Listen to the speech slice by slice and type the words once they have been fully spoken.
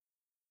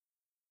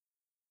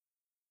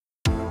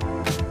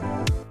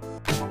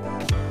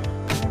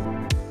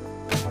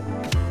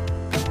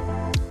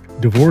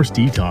Divorce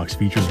Detox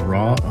features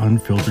raw,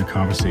 unfiltered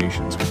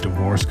conversations with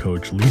divorce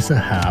coach Lisa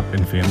Happ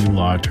and family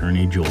law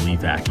attorney Jolie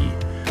Vacchi.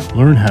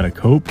 Learn how to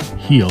cope,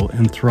 heal,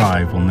 and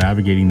thrive while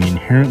navigating the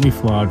inherently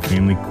flawed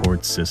family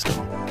court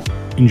system.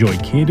 Enjoy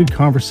candid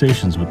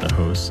conversations with the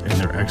hosts and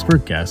their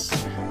expert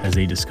guests as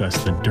they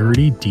discuss the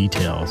dirty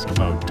details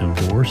about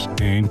divorce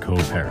and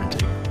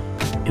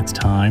co-parenting. It's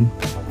time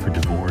for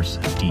Divorce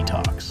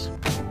Detox.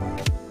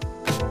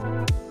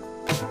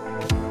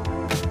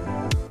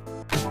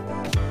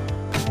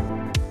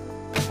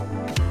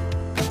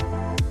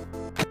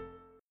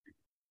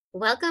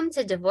 Welcome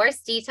to Divorce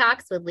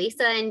Detox with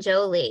Lisa and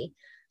Jolie.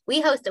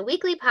 We host a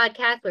weekly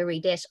podcast where we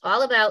dish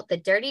all about the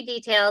dirty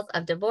details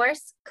of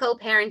divorce,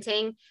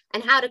 co-parenting,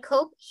 and how to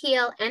cope,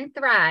 heal, and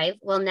thrive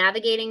while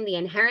navigating the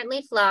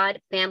inherently flawed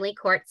family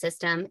court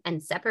system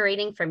and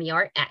separating from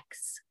your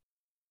ex.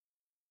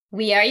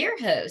 We are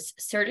your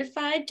hosts,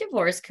 certified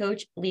divorce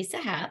coach Lisa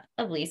Happ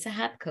of Lisa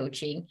Happ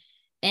Coaching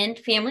and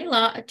family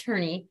law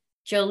attorney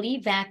Jolie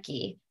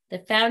Vacchi, the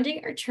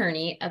founding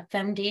attorney of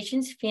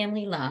Foundations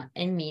Family Law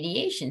and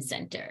Mediation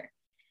Center.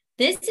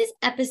 This is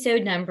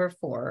episode number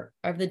 4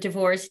 of the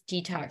Divorce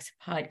Detox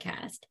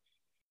podcast.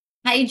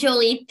 Hi,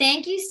 Jolie.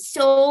 Thank you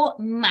so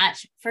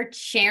much for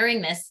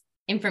sharing this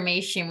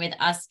information with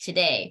us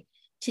today.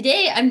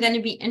 Today, I'm going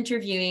to be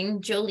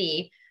interviewing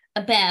Jolie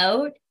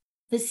about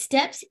the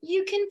steps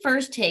you can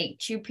first take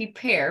to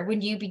prepare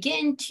when you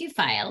begin to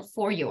file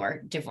for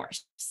your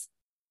divorce.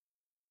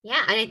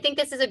 Yeah, and I think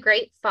this is a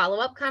great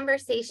follow-up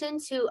conversation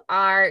to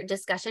our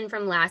discussion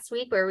from last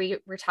week where we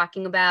were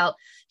talking about,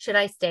 should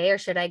I stay or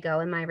should I go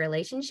in my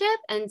relationship?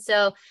 And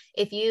so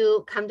if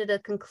you come to the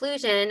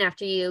conclusion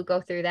after you go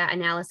through that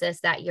analysis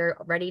that you're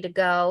ready to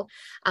go,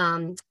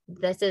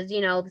 this is,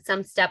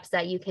 some steps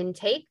that you can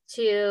take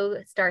to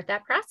start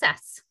that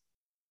process.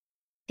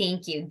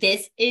 Thank you.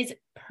 This is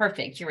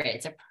perfect. You're right.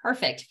 It's a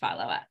perfect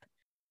follow-up.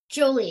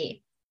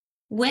 Jolie,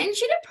 when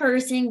should a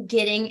person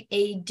getting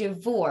a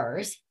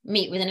divorce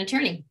meet with an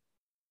attorney?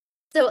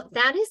 So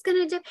that is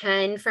going to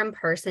depend from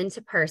person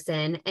to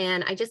person.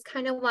 And I just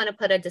kind of want to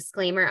put a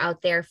disclaimer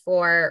out there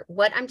for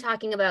what I'm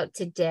talking about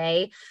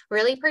today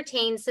really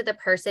pertains to the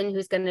person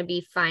who's going to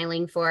be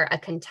filing for a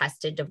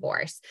contested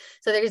divorce.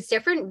 So there's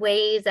different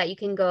ways that you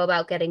can go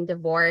about getting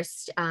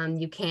divorced.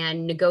 You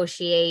can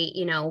negotiate,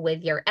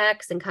 with your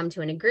ex and come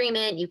to an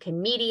agreement. You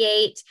can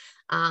mediate.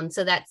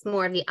 So that's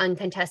more of the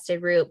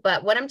uncontested route.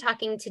 But what I'm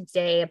talking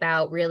today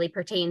about really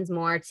pertains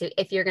more to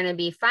if you're going to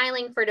be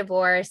filing for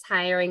divorce,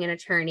 hiring an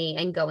attorney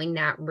and going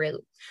that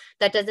route.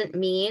 That doesn't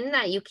mean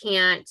that you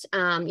can't,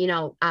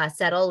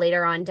 settle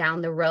later on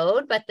down the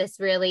road. But this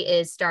really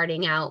is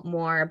starting out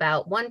more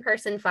about one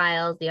person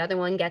files, the other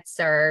one gets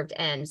served,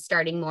 and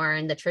starting more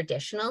in the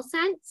traditional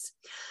sense.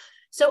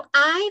 So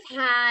I've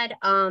had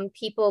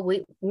people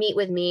meet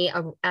with me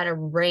at a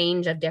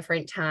range of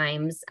different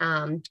times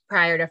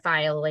prior to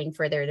filing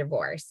for their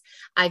divorce.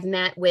 I've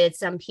met with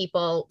some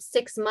people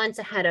 6 months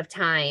ahead of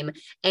time,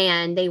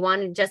 and they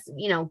want to just,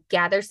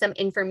 gather some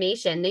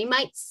information. They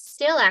might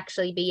still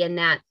actually be in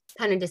that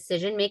kind of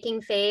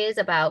decision-making phase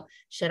about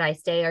should I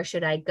stay or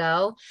should I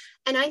go?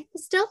 And I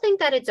still think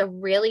that it's a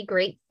really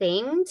great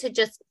thing to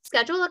just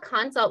schedule a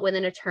consult with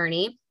an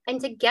attorney and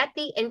to get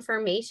the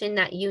information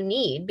that you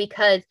need,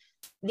 because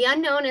the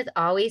unknown is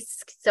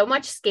always so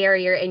much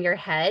scarier in your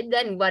head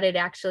than what it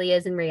actually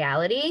is in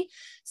reality.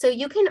 So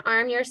you can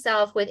arm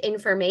yourself with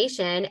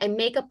information and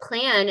make a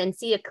plan and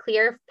see a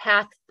clear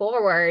path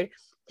forward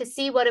to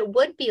see what it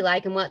would be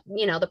like and what,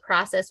 the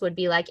process would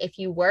be like if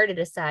you were to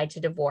decide to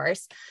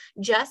divorce,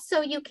 just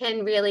so you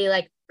can really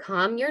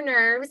calm your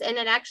nerves. And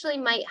it actually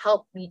might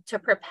help you to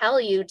propel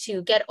you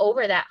to get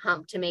over that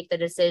hump to make the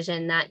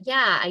decision that,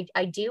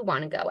 I do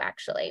want to go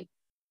actually.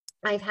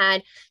 I've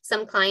had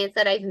some clients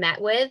that I've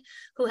met with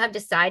who have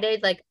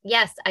decided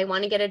yes, I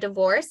want to get a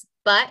divorce,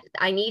 but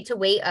I need to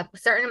wait a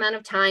certain amount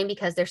of time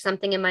because there's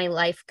something in my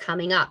life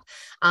coming up.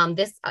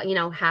 This,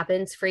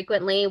 happens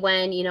frequently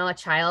when, a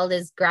child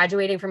is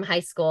graduating from high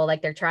school,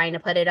 they're trying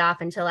to put it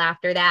off until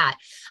after that.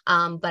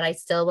 But I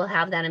still will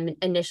have that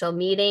initial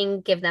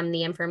meeting, give them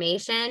the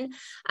information.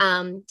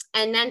 And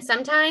then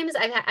sometimes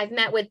I've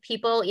met with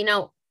people,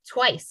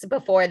 twice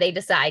before they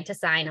decide to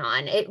sign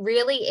on. It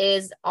really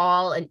is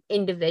all an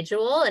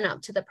individual and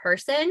up to the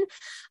person.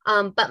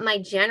 But my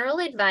general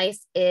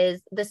advice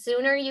is the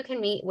sooner you can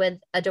meet with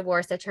a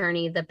divorce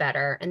attorney, the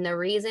better. And the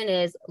reason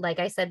is, like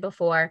I said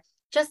before,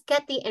 just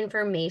get the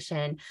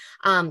information,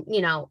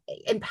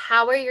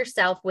 empower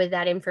yourself with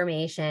that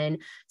information.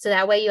 So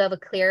that way you have a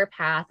clear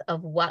path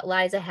of what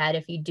lies ahead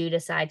if you do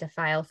decide to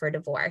file for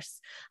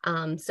divorce.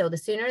 So the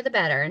sooner the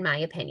better, in my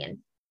opinion.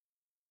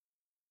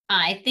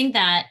 I think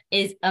that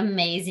is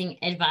amazing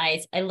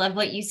advice. I love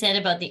what you said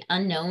about the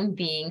unknown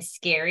being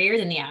scarier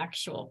than the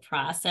actual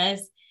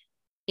process.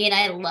 And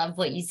I love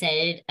what you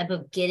said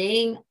about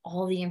getting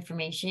all the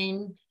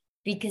information,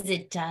 because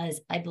it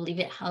does. I believe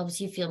it helps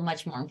you feel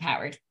much more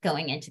empowered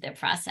going into the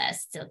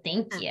process. So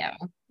thank you.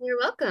 You're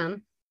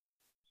welcome.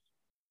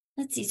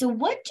 Let's see. So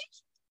what do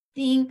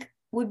you think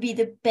would be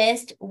the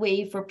best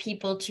way for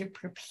people to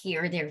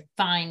prepare their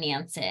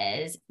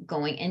finances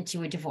going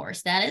into a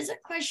divorce? That is a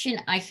question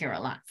I hear a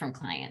lot from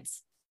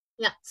clients.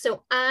 Yeah.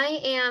 So I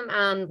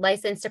am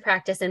licensed to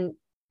practice in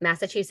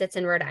Massachusetts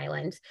and Rhode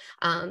Island.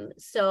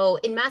 So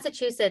in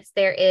Massachusetts,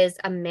 there is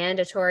a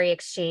mandatory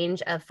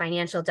exchange of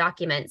financial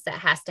documents that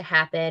has to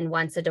happen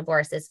once a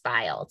divorce is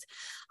filed.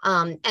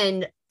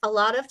 And a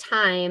lot of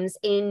times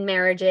in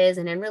marriages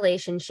and in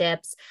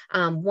relationships,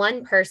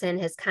 one person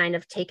has kind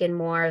of taken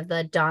more of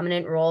the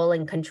dominant role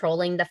in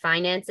controlling the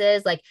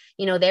finances. Like,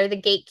 they're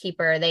the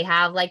gatekeeper. They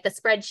have like the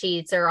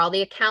spreadsheets or all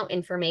the account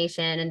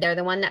information, and they're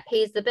the one that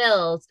pays the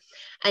bills.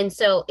 And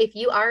so if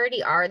you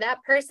already are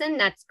that person,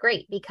 that's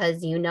great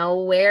because you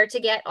know where to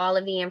get all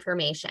of the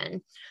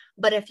information.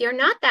 But if you're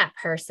not that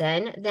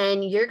person,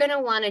 then you're going to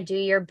want to do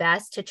your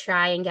best to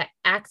try and get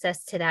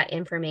access to that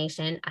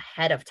information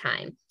ahead of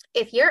time.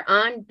 If you're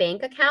on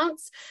bank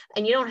accounts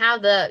and you don't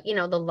have the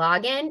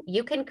login,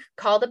 you can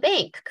call the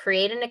bank,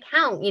 create an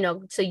account,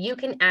 so you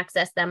can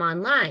access them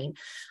online.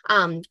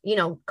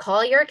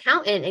 Call your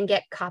accountant and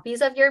get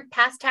copies of your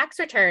past tax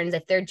returns.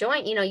 If they're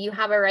joint, you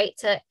have a right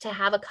to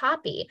have a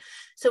copy.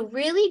 So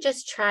really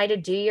just try to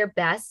do your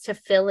best to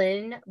fill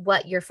in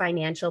what your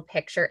financial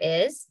picture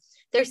is.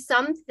 There's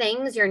some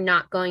things you're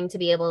not going to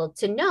be able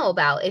to know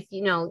about. If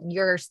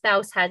your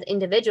spouse has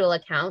individual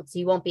accounts,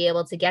 you won't be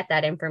able to get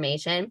that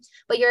information,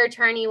 but your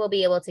attorney will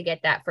be able to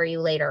get that for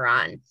you later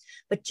on.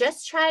 But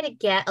just try to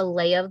get a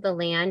lay of the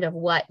land of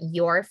what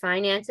your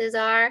finances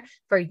are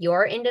for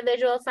your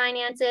individual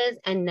finances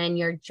and then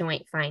your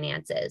joint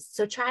finances.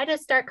 So try to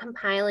start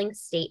compiling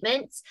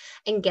statements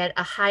and get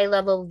a high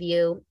level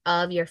view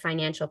of your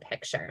financial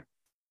picture.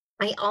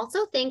 I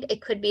also think it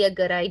could be a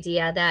good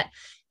idea that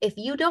if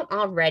you don't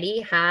already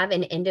have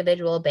an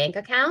individual bank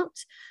account,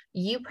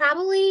 you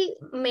probably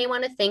may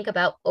want to think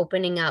about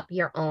opening up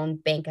your own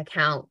bank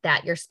account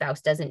that your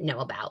spouse doesn't know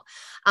about.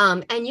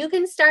 And you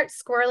can start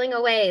squirreling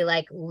away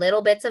like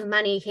little bits of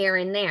money here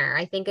and there.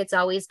 I think it's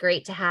always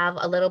great to have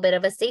a little bit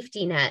of a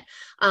safety net.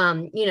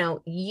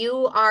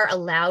 You are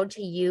allowed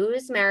to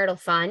use marital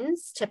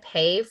funds to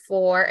pay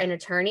for an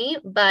attorney,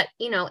 but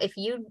if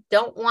you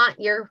don't want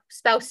your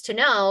spouse to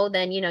know,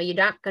 then you're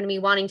not going to be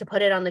wanting to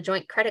put it on the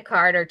joint credit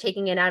card or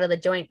taking it out of the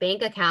joint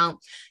bank account.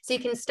 So you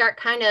can start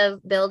kind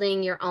of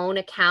building your own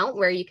account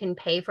where you can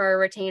pay for a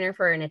retainer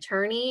for an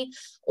attorney,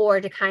 or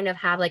to kind of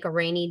have like a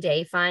rainy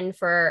day fund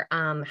for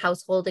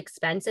household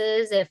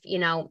expenses. If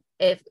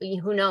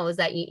who knows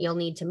that you'll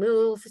need to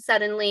move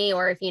suddenly,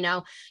 or if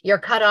you're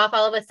cut off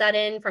all of a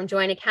sudden from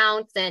joint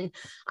accounts and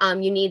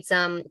you need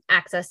some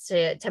access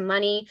to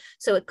money.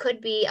 So it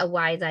could be a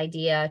wise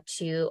idea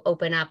to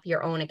open up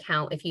your own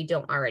account if you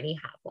don't already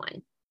have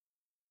one.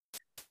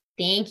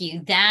 Thank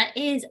you. That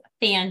is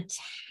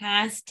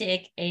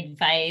fantastic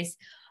advice.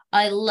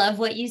 I love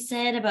what you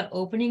said about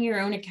opening your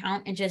own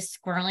account and just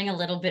squirreling a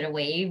little bit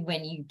away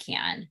when you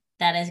can.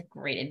 That is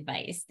great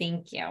advice.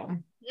 Thank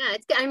you. Yeah,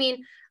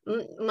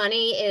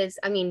 money is,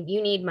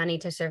 you need money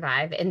to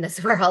survive in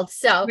this world.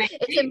 So right.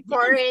 It's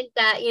important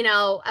that,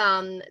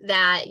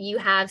 that you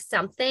have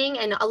something.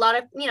 And a lot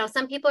of,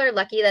 some people are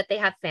lucky that they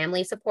have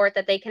family support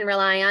that they can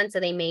rely on.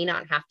 So they may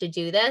not have to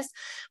do this,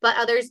 but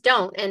others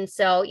don't. And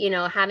so,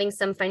 having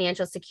some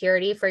financial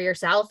security for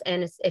yourself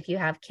and if you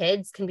have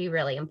kids can be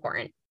really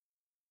important.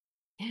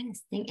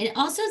 Yes, it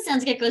also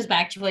sounds like it goes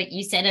back to what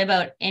you said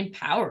about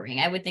empowering.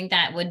 I would think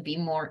that would be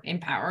more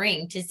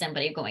empowering to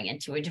somebody going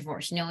into a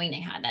divorce, knowing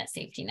they had that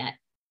safety net.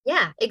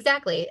 Yeah,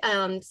 exactly.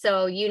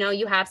 So,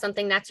 you have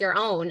something that's your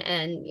own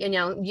and,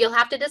 you'll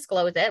have to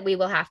disclose it. We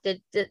will have to,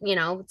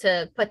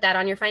 to put that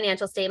on your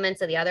financial statement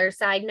so the other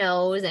side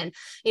knows. And,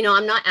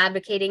 I'm not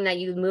advocating that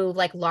you move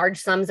like large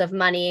sums of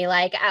money,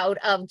 like out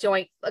of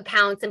joint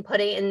accounts and put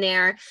it in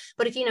there.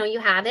 But if, you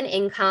have an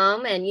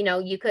income and,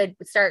 you could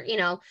start,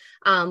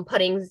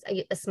 putting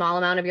a small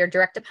amount of your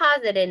direct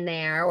deposit in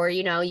there, or,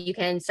 you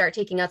can start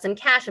taking out some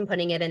cash and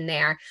putting it in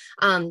there.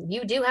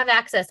 You do have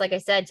access, like I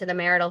said, to the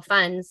marital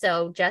funds.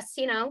 So just,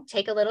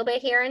 take a little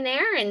bit here and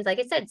there. And like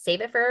I said,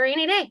 save it for a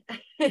rainy day.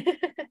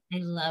 I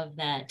love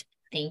that.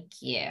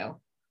 Thank you.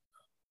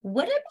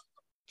 What about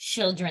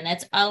children?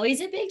 That's always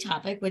a big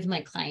topic with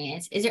my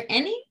clients. Is there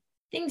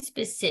anything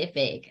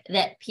specific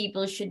that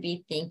people should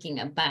be thinking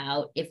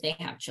about if they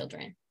have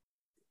children?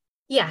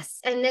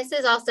 Yes. And this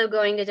is also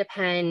going to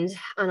depend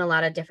on a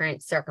lot of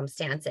different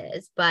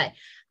circumstances, but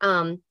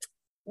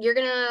you're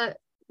going to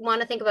want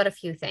to think about a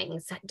few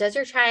things. Does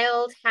your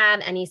child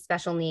have any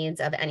special needs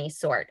of any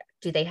sort?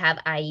 Do they have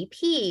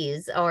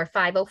IEPs or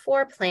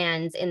 504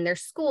 plans in their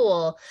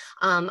school?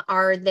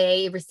 Are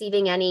they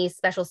receiving any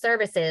special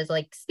services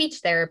like speech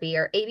therapy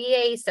or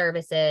ABA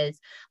services?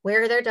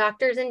 Where are their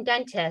doctors and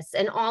dentists?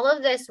 And all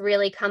of this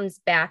really comes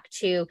back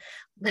to,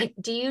 like,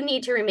 do you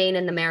need to remain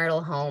in the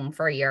marital home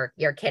for your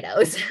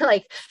kiddos?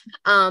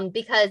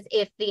 Because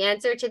if the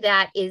answer to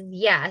that is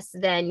yes,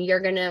 then you're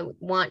going to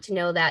want to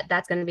know that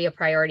that's going to be a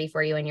priority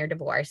for you in your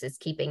divorce, is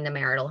keeping the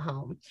marital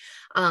home.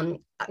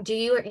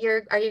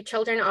 are your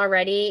children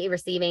already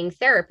receiving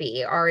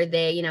therapy? Are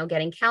they,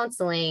 getting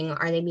counseling?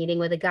 Are they meeting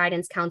with a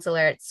guidance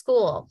counselor at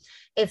school?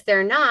 If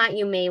they're not,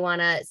 you may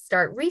want to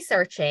start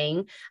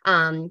researching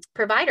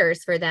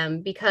providers for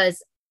them,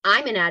 because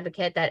I'm an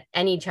advocate that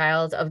any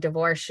child of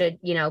divorce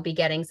should, be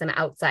getting some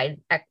outside,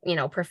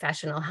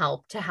 professional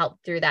help to help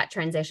through that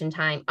transition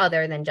time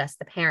other than just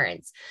the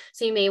parents.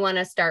 So you may want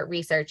to start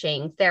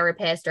researching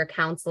therapists or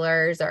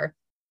counselors, or,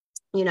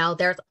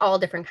 there's all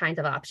different kinds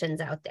of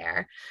options out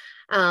there.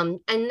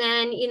 And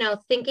then,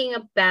 thinking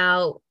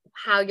about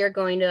how you're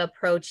going to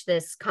approach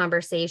this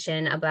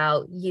conversation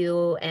about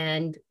you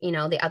and,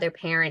 the other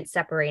parent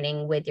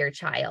separating with your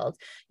child.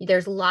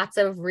 There's lots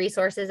of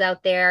resources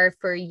out there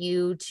for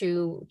you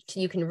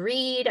you can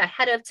read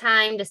ahead of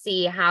time to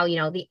see how,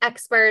 the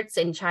experts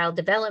in child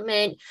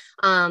development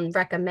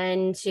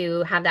recommend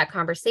to have that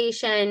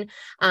conversation.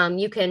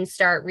 You can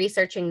start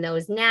researching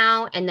those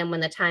now, and then when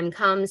the time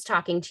comes,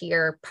 talking to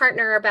your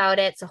partner about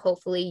it. So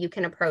hopefully you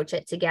can approach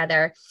it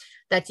together.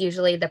 That's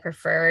usually the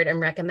preferred and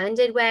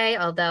recommended way,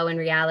 although in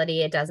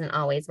reality, it doesn't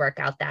always work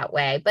out that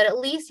way. But at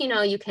least,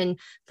 you can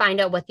find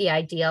out what the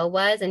ideal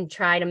was and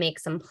try to make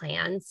some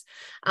plans.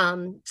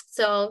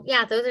 So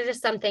yeah, those are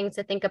just some things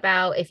to think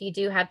about. If you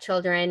do have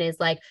children, is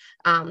like,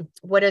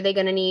 what are they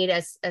going to need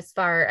as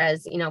far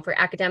as, for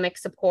academic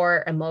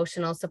support,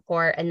 emotional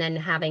support, and then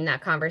having that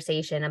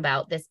conversation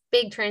about this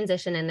big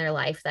transition in their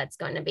life that's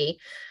going to be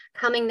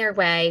coming their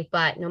way.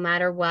 But no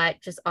matter what,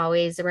 just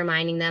always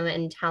reminding them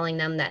and telling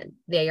them that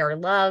they are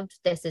loved.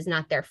 This is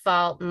not their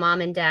fault.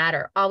 Mom and dad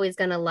are always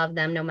going to love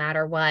them no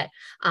matter what,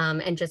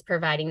 and just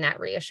providing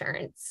that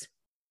reassurance.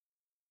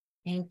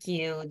 Thank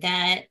you.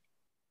 That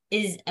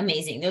is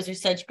amazing. Those are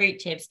such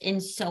great tips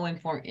and so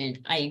important.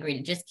 I agree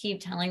to just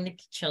keep telling the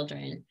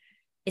children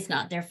it's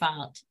not their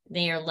fault.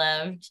 They are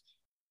loved.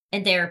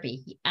 And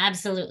therapy.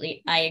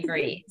 Absolutely. I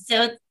agree.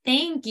 So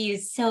thank you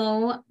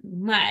so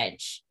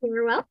much.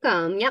 You're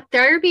welcome. Yep.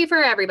 Therapy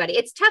for everybody.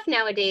 It's tough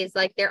nowadays.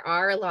 Like, there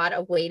are a lot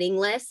of waiting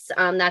lists.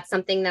 That's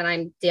something that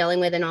I'm dealing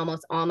with in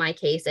almost all my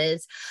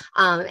cases.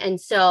 And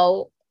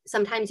so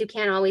sometimes you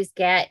can't always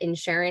get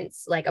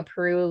insurance, like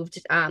approved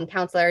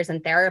counselors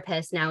and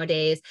therapists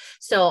nowadays.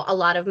 So a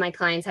lot of my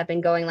clients have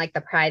been going like the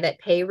private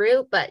pay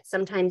route, but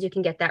sometimes you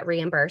can get that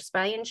reimbursed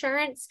by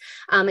insurance.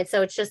 And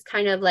so it's just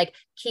kind of like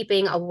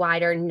keeping a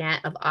wider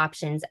net of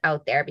options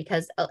out there,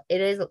 because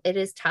it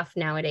is tough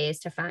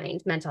nowadays to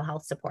find mental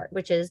health support,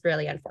 which is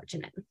really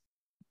unfortunate.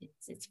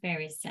 It's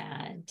very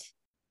sad.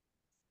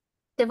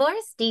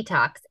 Divorce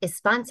Detox is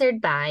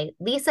sponsored by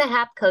Lisa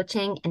Happ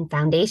Coaching and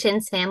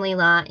Foundations Family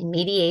Law and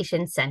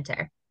Mediation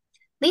Center.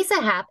 Lisa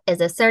Happ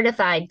is a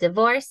certified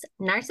divorce,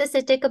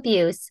 narcissistic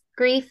abuse,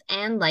 grief,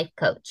 and life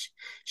coach.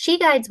 She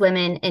guides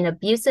women in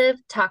abusive,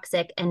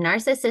 toxic, and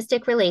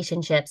narcissistic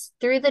relationships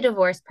through the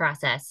divorce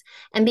process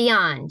and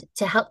beyond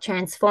to help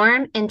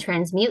transform and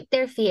transmute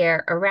their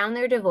fear around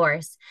their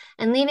divorce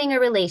and leaving a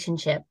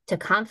relationship to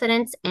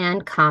confidence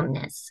and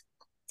calmness.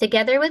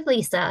 Together with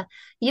Lisa,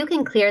 you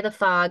can clear the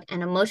fog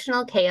and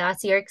emotional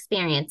chaos you're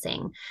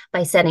experiencing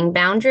by setting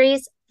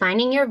boundaries,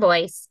 finding your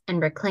voice,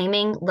 and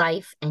reclaiming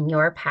life and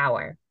your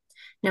power.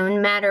 No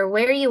matter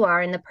where you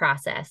are in the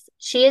process,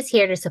 she is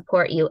here to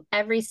support you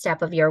every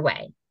step of your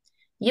way.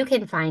 You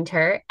can find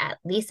her at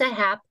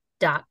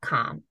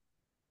lisahapp.com.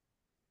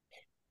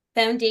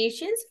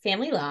 Foundations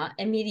Family Law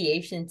and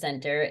Mediation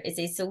Center is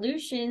a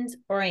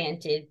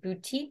solutions-oriented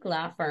boutique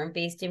law firm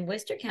based in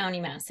Worcester County,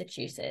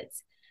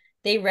 Massachusetts.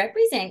 They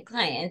represent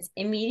clients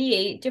and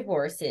mediate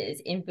divorces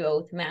in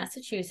both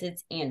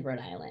Massachusetts and Rhode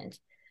Island.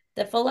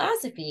 The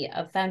philosophy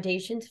of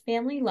Foundations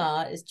Family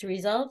Law is to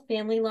resolve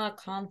family law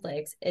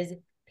conflicts as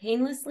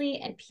painlessly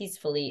and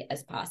peacefully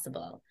as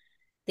possible.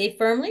 They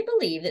firmly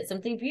believe that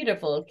something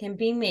beautiful can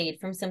be made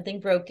from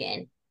something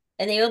broken,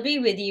 and they will be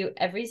with you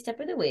every step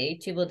of the way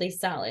to build a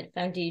solid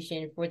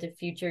foundation for the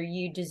future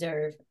you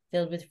deserve,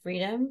 filled with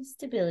freedom,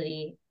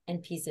 stability,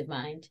 and peace of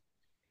mind.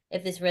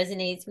 If this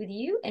resonates with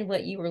you and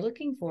what you are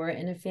looking for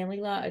in a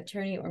family law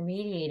attorney or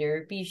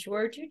mediator, be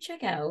sure to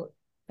check out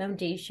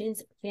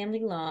Foundations Family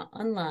Law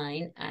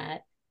online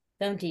at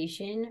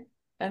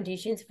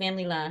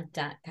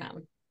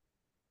foundationsfamilylaw.com.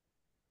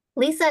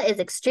 Lisa is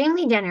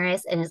extremely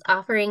generous and is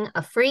offering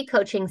a free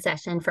coaching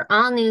session for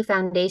all new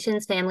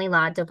Foundations Family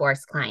Law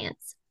divorce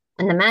clients.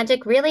 And the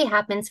magic really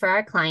happens for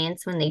our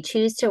clients when they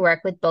choose to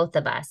work with both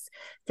of us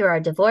through our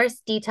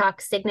Divorce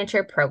Detox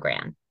Signature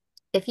Program.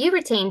 If you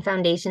retain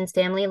Foundations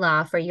Family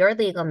Law for your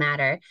legal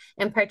matter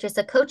and purchase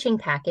a coaching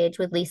package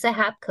with Lisa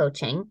Happ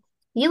Coaching,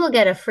 you will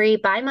get a free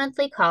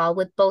bi-monthly call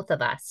with both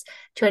of us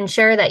to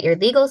ensure that your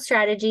legal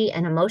strategy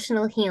and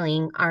emotional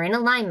healing are in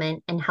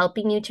alignment and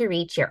helping you to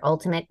reach your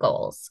ultimate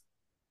goals.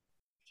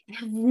 I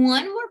have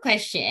one more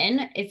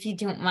question, if you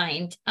don't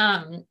mind.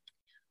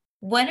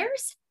 What are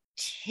some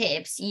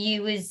tips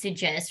you would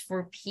suggest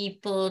for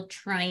people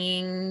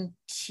trying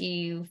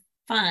to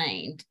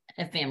find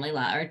a family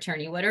law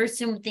attorney? What are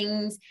some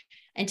things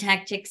and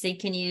tactics they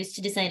can use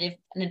to decide if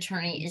an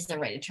attorney is the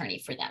right attorney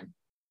for them?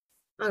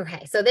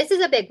 Okay, so this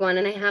is a big one,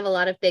 and I have a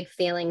lot of big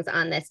feelings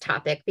on this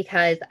topic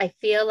because I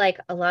feel like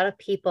a lot of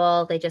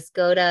people, they just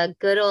go to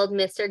good old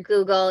Mr.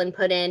 Google and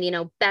put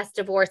in, best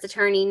divorce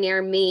attorney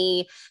near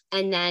me.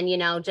 And then,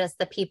 just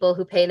the people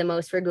who pay the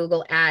most for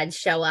Google ads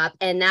show up,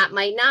 and that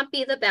might not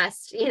be the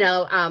best,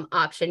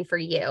 option for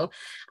you.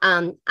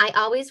 I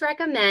always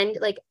recommend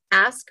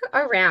ask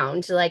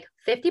around, like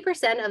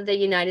 50% of the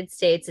United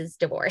States is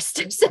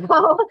divorced.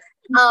 So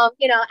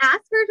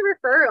ask for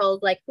referrals,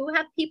 like who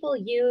have people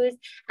use,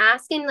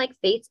 ask in like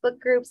Facebook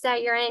groups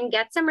that you're in,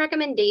 get some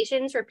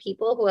recommendations for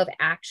people who have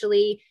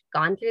actually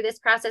gone through this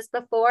process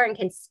before and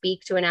can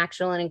speak to an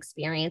actual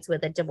experience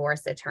with a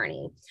divorce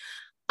attorney.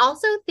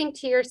 Also think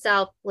to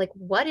yourself, like,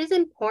 what is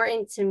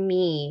important to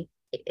me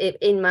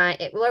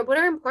what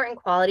are important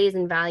qualities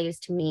and values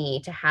to me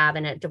to have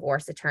in a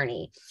divorce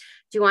attorney?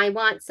 Do I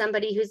want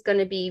somebody who's going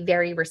to be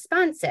very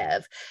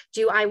responsive?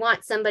 Do I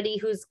want somebody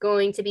who's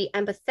going to be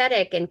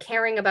empathetic and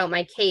caring about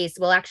my case,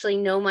 will actually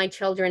know my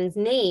children's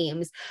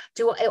names?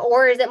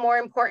 Or is it more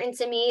important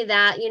to me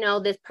that,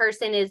 this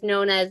person is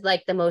known as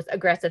like the most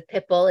aggressive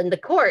pit bull in the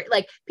court?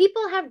 Like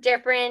people have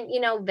different,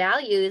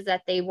 values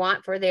that they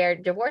want for their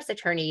divorce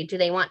attorney. Do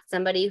they want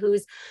somebody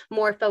who's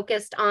more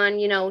focused on,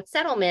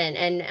 settlement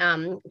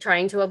and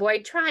trying to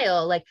avoid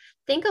trial? Like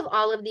think of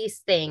all of these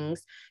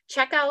things.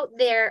 Check out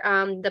their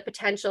the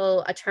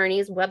potential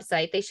attorney's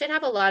website. They should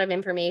have a lot of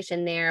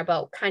information there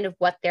about kind of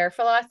what their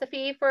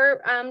philosophy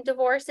for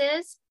divorce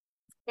is,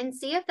 and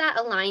see if that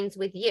aligns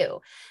with you.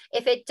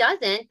 If it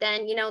doesn't,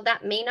 then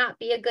that may not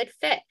be a good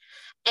fit.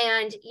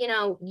 And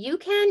you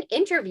can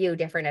interview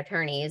different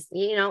attorneys.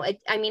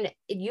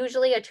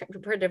 Usually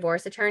for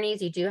divorce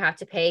attorneys, you do have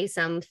to pay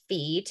some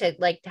fee to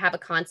to have a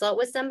consult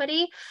with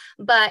somebody.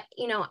 But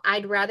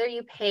I'd rather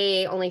you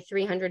pay only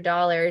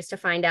 $300 to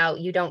find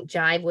out you don't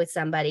jive with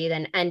somebody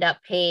than end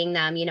up paying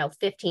them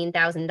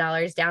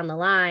 $15,000 down the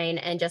line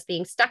and just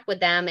being stuck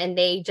with them and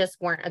they just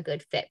weren't a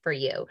good fit for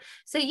you.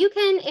 So you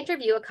can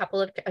interview a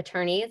couple of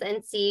attorneys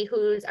and see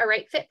who's a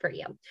right fit for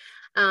you.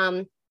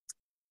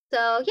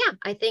 So yeah,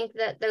 I think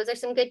that those are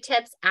some good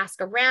tips. Ask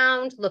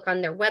around, look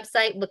on their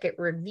website, look at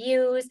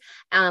reviews,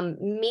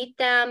 meet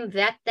them,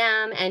 vet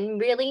them, and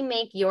really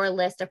make your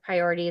list of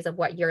priorities of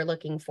what you're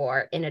looking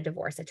for in a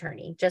divorce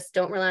attorney. Just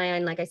don't rely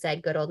on, like I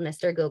said, good old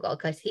Mr. Google,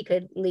 because he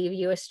could lead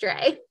you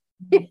astray.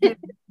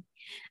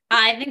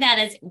 I think that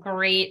is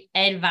great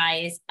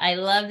advice. I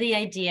love the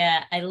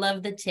idea. I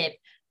love the tip.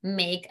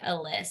 Make a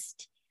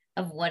list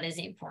of what is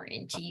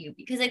important to you,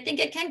 because I think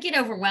it can get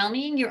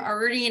overwhelming. You're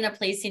already in a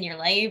place in your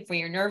life where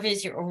you're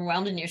nervous, you're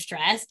overwhelmed, and you're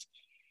stressed.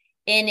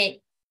 And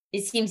it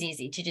seems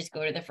easy to just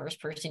go to the first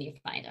person you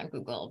find on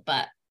Google,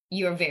 but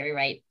you're very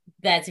right.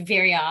 That's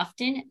very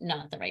often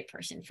not the right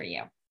person for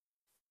you.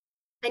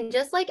 And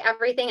just like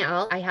everything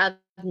else, I have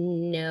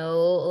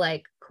no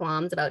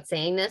qualms about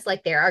saying this.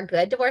 Like there are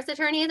good divorce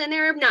attorneys and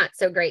there are not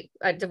so great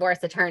divorce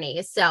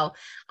attorneys. So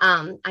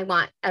I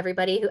want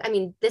everybody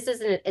this is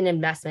an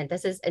investment.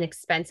 This is an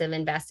expensive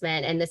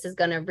investment, and this is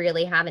going to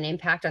really have an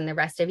impact on the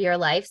rest of your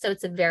life. So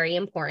it's a very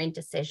important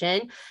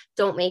decision.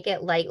 Don't make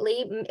it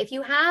lightly. If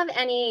you have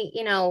any,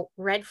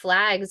 red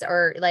flags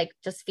or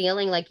just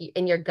feeling like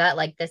in your gut,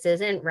 like this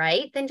isn't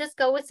right, then just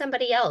go with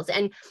somebody else.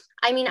 And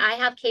I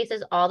have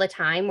cases all the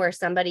time where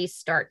somebody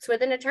starts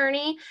with an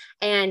attorney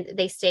and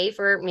they stay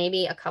for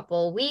maybe a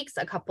couple weeks,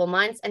 a couple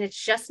months, and it's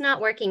just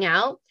not working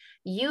out.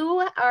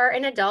 You are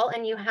an adult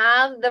and you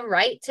have the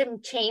right to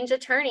change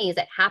attorneys.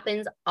 It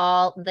happens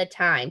all the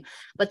time.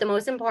 But the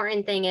most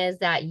important thing is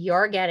that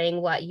you're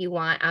getting what you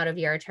want out of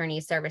your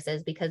attorney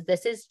services, because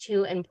this is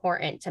too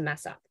important to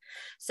mess up.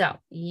 So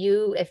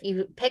if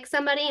you pick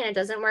somebody and it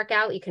doesn't work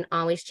out, you can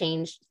always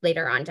change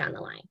later on down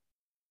the line.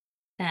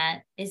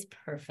 That is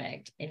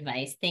perfect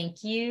advice.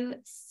 Thank you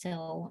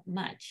so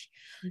much.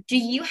 Do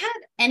you have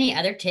any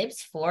other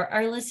tips for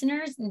our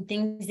listeners and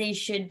things they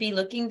should be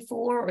looking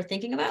for or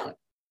thinking about?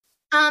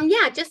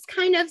 Yeah, just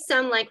kind of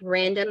some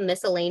random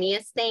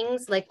miscellaneous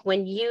things. Like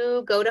when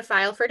you go to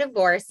file for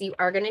divorce, you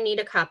are going to need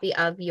a copy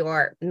of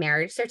your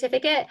marriage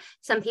certificate.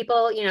 Some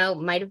people,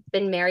 might have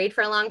been married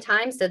for a long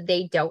time, so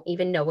they don't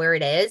even know where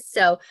it is.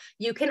 So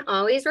you can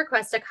always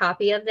request a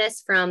copy of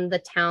this from the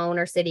town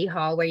or city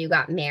hall where you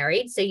got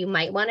married. So you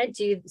might want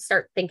to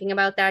start thinking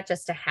about that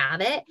just to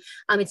have it.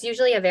 It's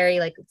usually a very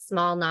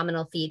small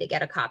nominal fee to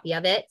get a copy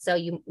of it. So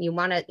you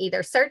want to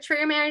either search for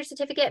your marriage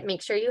certificate,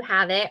 make sure you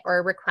have it,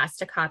 or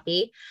request a copy.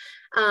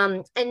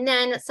 And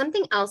then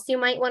something else you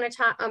might want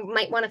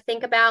to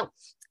think about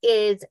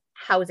is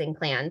housing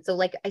plan. So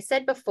like I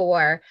said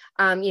before,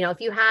 if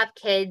you have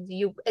kids,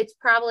 it's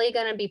probably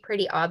going to be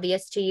pretty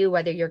obvious to you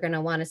whether you're going to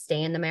want to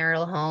stay in the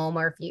marital home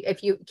or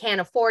if you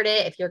can't afford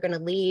it, if you're going to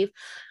leave.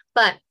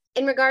 But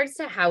in regards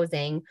to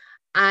housing,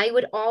 I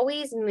would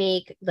always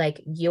make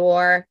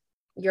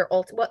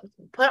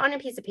put on a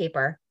piece of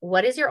paper,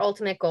 what is your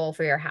ultimate goal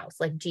for your house?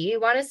 Do you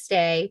want to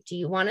stay? Do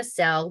you want to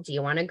sell? Do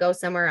you want to go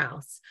somewhere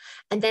else?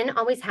 And then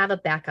always have a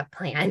backup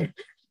plan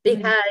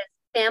because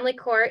Family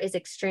court is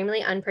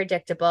extremely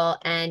unpredictable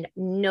and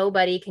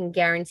nobody can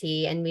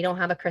guarantee, and we don't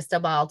have a crystal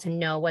ball to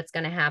know what's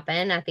going to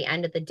happen at the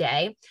end of the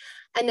day.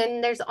 And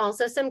then there's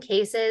also some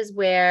cases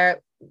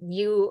where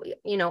you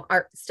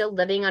are still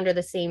living under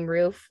the same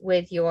roof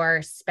with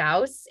your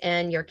spouse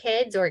and your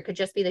kids, or it could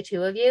just be the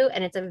two of you,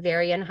 and it's a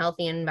very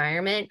unhealthy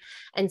environment.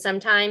 And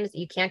sometimes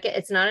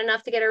it's not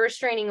enough to get a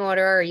restraining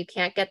order, or you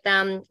can't get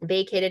them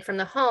vacated from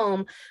the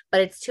home,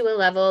 but it's to a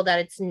level that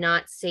it's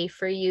not safe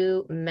for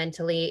you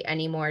mentally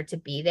anymore to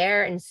be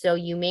there. And so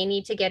you may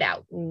need to get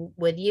out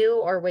with you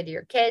or with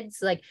your kids.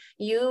 Like,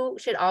 you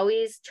should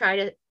always try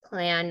to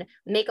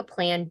make a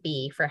plan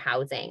B for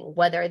housing,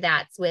 whether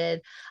that's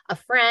with a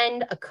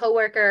friend, a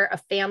coworker, a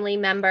family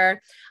member.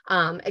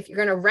 If you're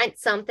going to rent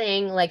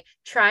something, like,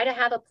 try to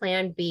have a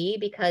plan B,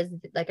 because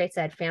like I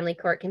said, family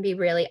court can be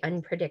really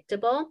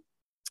unpredictable.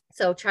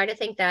 So try to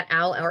think that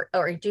out,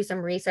 or do some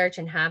research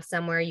and have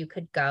somewhere you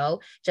could go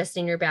just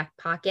in your back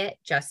pocket,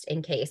 just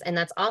in case. And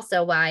that's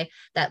also why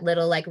that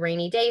little like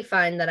rainy day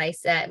fund that I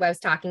was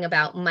talking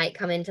about might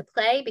come into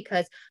play,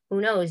 because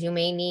who knows, you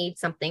may need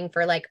something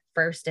for like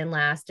first and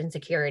last and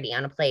security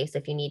on a place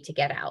if you need to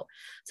get out.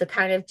 So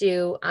kind of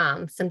do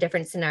some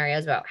different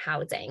scenarios about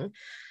housing.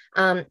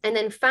 And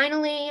then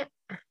finally,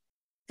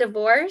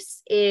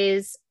 divorce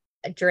is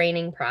a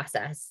draining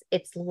process.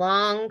 It's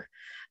long.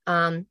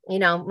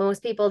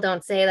 Most people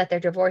don't say that their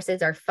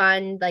divorces are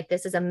fun. Like,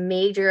 this is a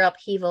major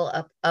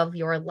upheaval of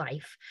your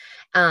life.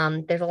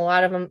 There's a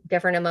lot of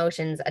different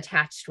emotions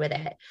attached with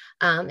it.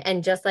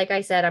 And just like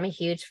I said, I'm a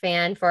huge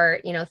fan for,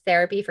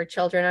 therapy for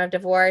children of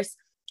divorce.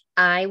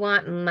 I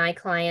want my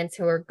clients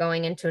who are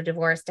going into a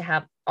divorce to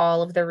have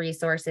all of the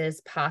resources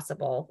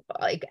possible,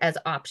 like as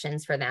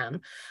options for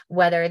them,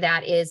 whether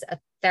that is a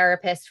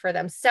therapist for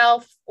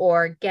themselves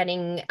or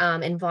getting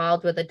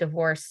involved with a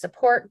divorce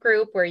support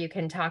group where you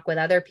can talk with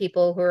other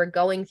people who are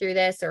going through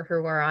this or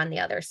who are on the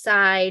other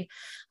side,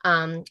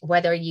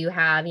 whether you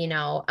have,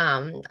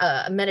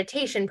 a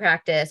meditation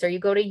practice or you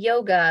go to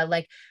yoga,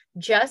 like,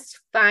 just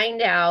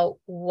find out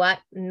what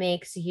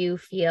makes you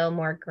feel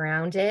more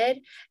grounded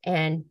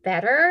and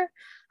better,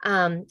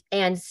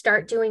 and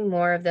start doing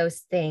more of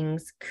those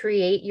things.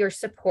 Create your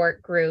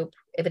support group,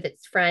 if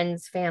it's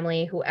friends,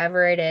 family,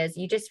 whoever it is.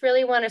 You just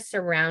really want to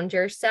surround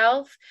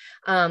yourself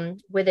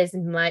with as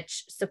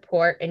much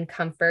support and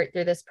comfort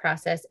through this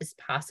process as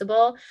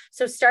possible.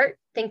 So start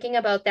thinking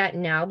about that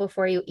now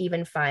before you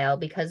even file,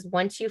 because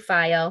once you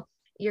file,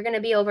 you're going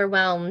to be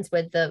overwhelmed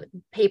with the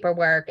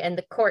paperwork and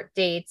the court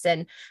dates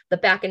and the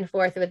back and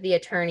forth with the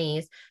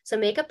attorneys. So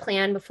make a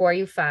plan before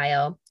you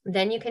file.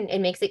 Then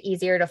it makes it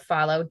easier to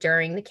follow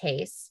during the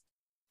case.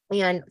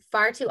 And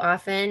far too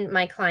often,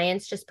 my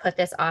clients just put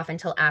this off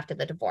until after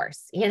the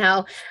divorce,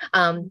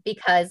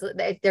 because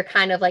they're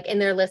kind of like in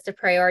their list of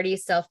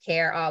priorities,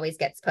 self-care always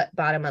gets put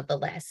bottom of the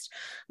list.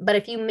 But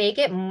if you make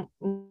it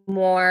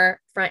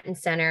more front and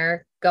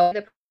center, go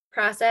the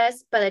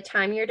process, by the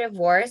time you're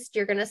divorced,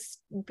 you're going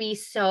to be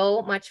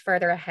so much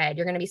further ahead.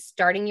 You're going to be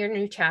starting your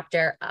new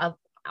chapter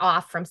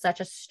off from such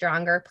a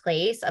stronger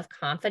place of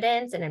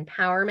confidence and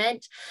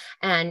empowerment.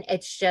 And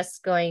it's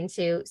just going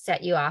to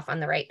set you off on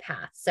the right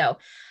path. So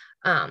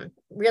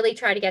really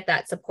try to get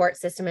that support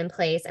system in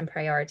place and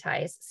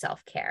prioritize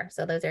self-care.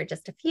 So those are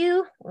just a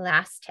few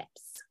last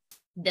tips.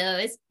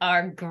 Those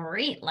are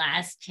great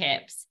last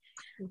tips.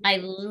 I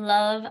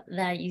love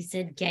that you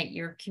said get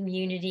your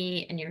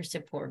community and your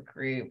support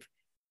group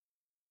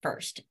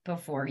first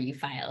before you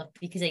file,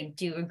 because I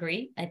do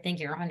agree. I think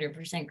you're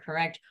 100%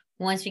 correct.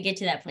 Once we get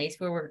to that place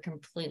where we're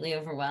completely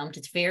overwhelmed,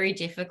 it's very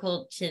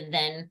difficult to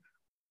then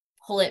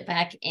pull it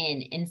back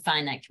in and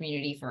find that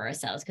community for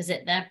ourselves, because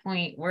at that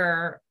point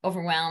we're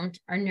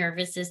overwhelmed, our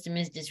nervous system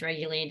is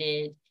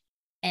dysregulated,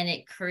 and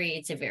it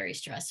creates a very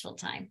stressful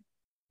time.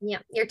 Yeah,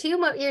 you're too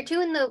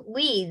in the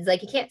weeds.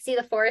 Like, you can't see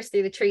the forest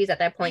through the trees at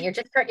that point.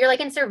 You're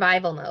like in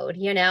survival mode,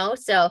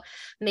 So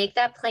make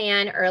that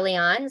plan early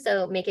on.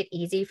 So make it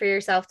easy for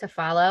yourself to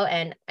follow.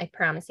 And I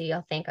promise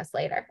you'll thank us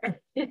later.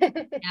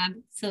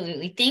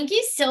 Absolutely. Thank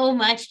you so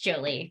much,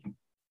 Jolie.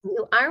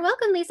 You are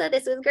welcome, Lisa.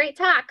 This was great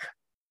talk.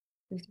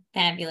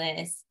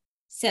 Fabulous.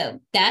 So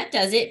that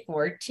does it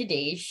for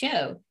today's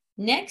show.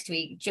 Next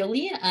week,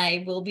 Jolie and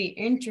I will be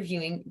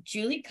interviewing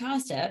Julie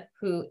Costa,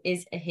 who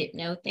is a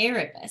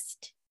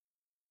hypnotherapist.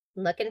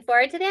 Looking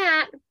forward to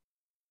that.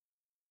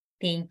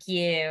 Thank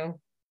you.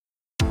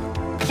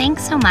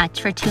 Thanks so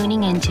much for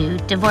tuning into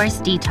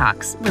Divorce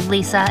Detox with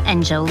Lisa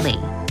and Jolie.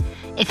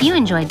 If you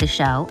enjoyed the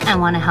show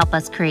and want to help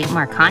us create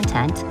more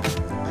content,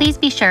 please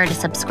be sure to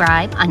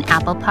subscribe on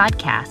Apple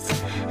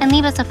Podcasts and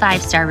leave us a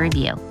 5-star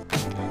review.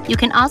 You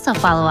can also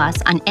follow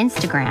us on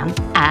Instagram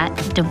at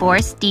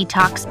Divorce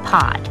Detox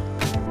Pod.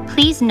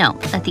 Please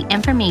note that the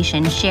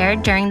information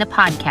shared during the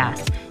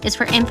podcast is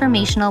for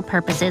informational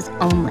purposes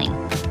only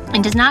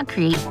and does not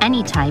create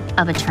any type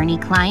of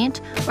attorney-client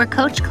or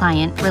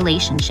coach-client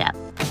relationship.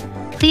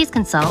 Please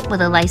consult with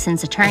a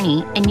licensed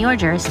attorney in your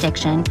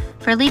jurisdiction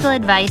for legal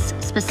advice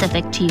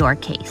specific to your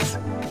case.